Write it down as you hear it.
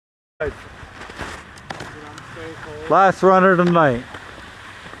Last runner tonight.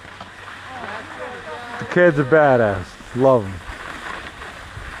 The kid's a badass. Love him.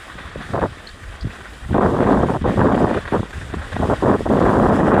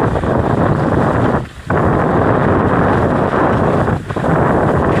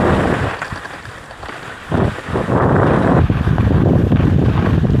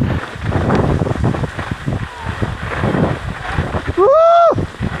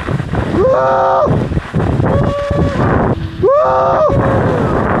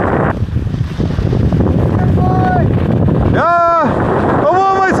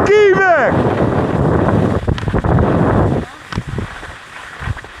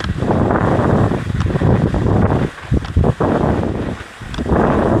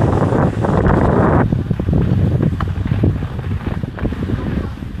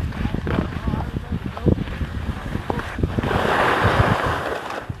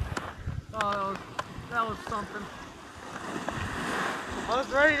 That was something. I was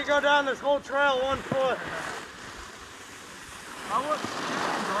ready to go down this whole trail 1 foot. I believe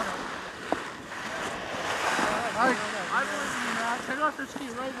in that. Take off the ski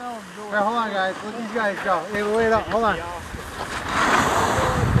right now and do it. Here, hold on, guys. Let these guys go. Hey, wait up. Hold on.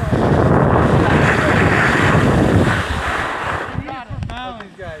 Let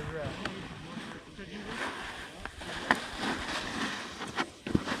these guys rest.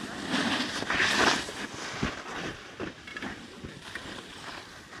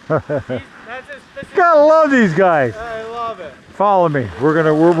 Gotta love these guys. I love it. Follow me.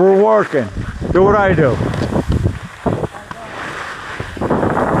 We're working. Do what I do.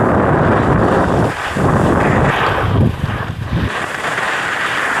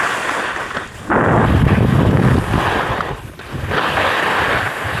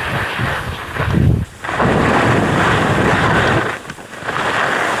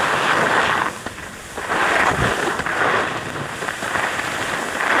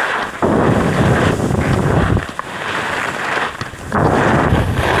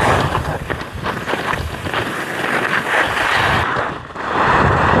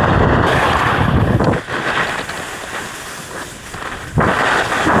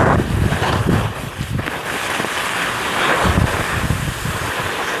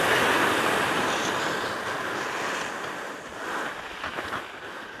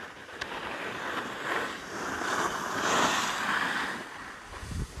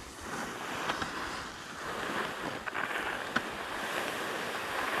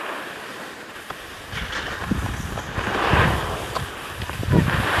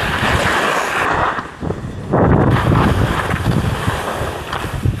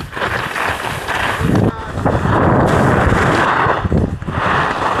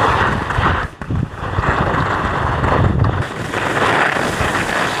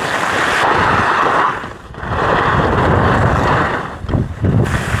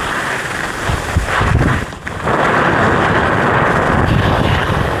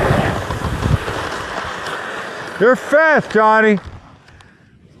 You're fast, Johnny.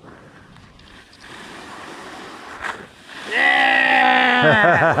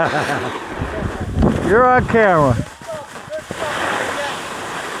 Yeah! You're on camera. Stay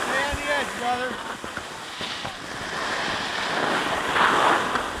on the edge, brother.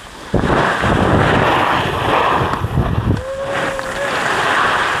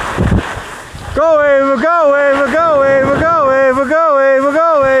 Go, Ava, go, Ava, go, Ava, go, Ava, go, Ava,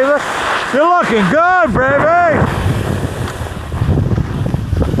 go, Ava. You're looking good, baby.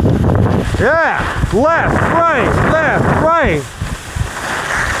 Yeah, left, right.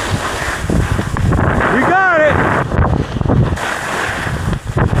 You got it.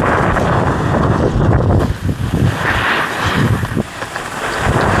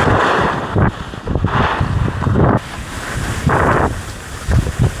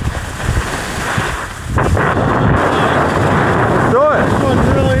 Do it. This one's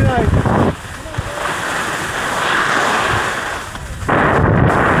really nice.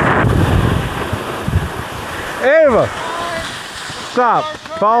 Ava, stop.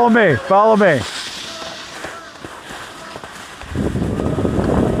 Follow me. Follow me.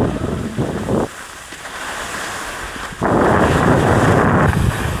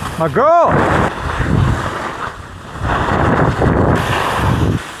 My girl.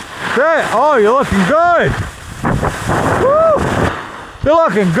 Hey, oh, you're looking good. Woo! You're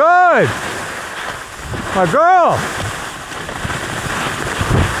looking good. My girl.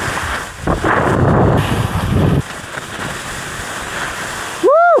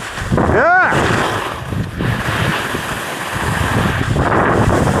 Yeah!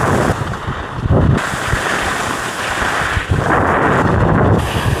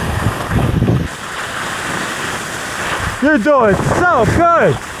 You're doing so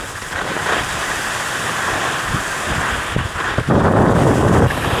good.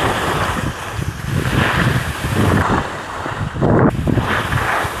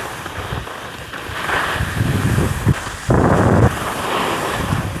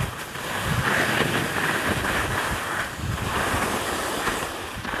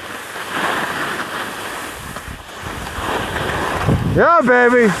 Yeah,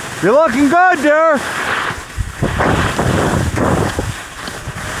 baby. You're looking good, dear.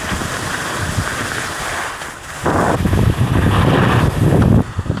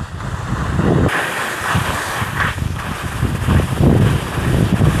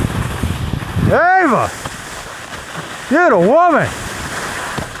 Ava, you're the woman.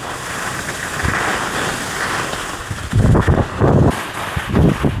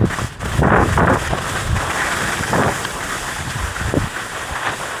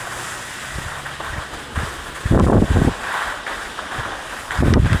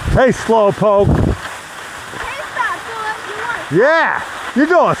 Hey, slowpoke. Yeah, you're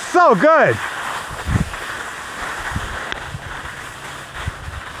doing so good.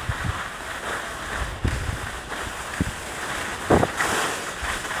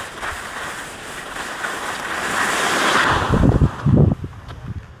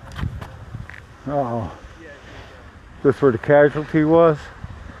 Uh-oh. This where the casualty was?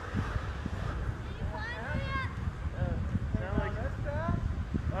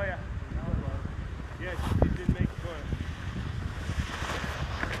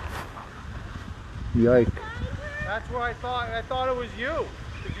 Yike. That's where I thought it was you.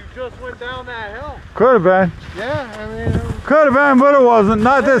 Because you just went down that hill. Could have been. Yeah, I mean, it was Could have been, but it wasn't.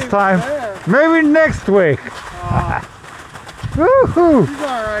 Not this time. there. Maybe next week. Woohoo! He's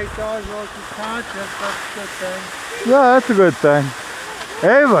alright, though. As long as he's conscious, that's a good thing. Yeah, that's a good thing.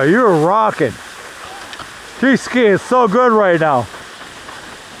 Ava, you're rocking. She's skiing so good right now.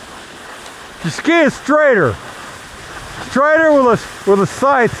 She's skiing straighter. Straighter with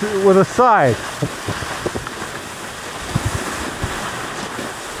a side.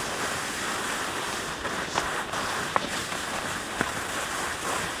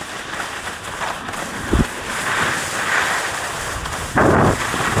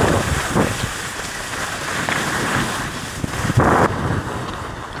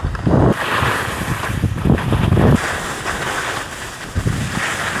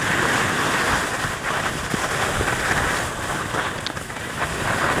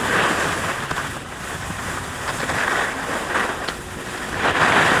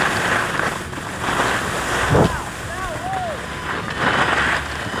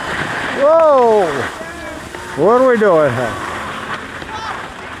 Whoa! What are we doing here?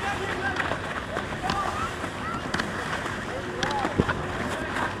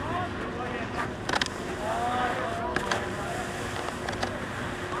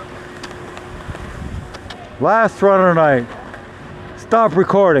 Last run of the night. Stop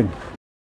recording.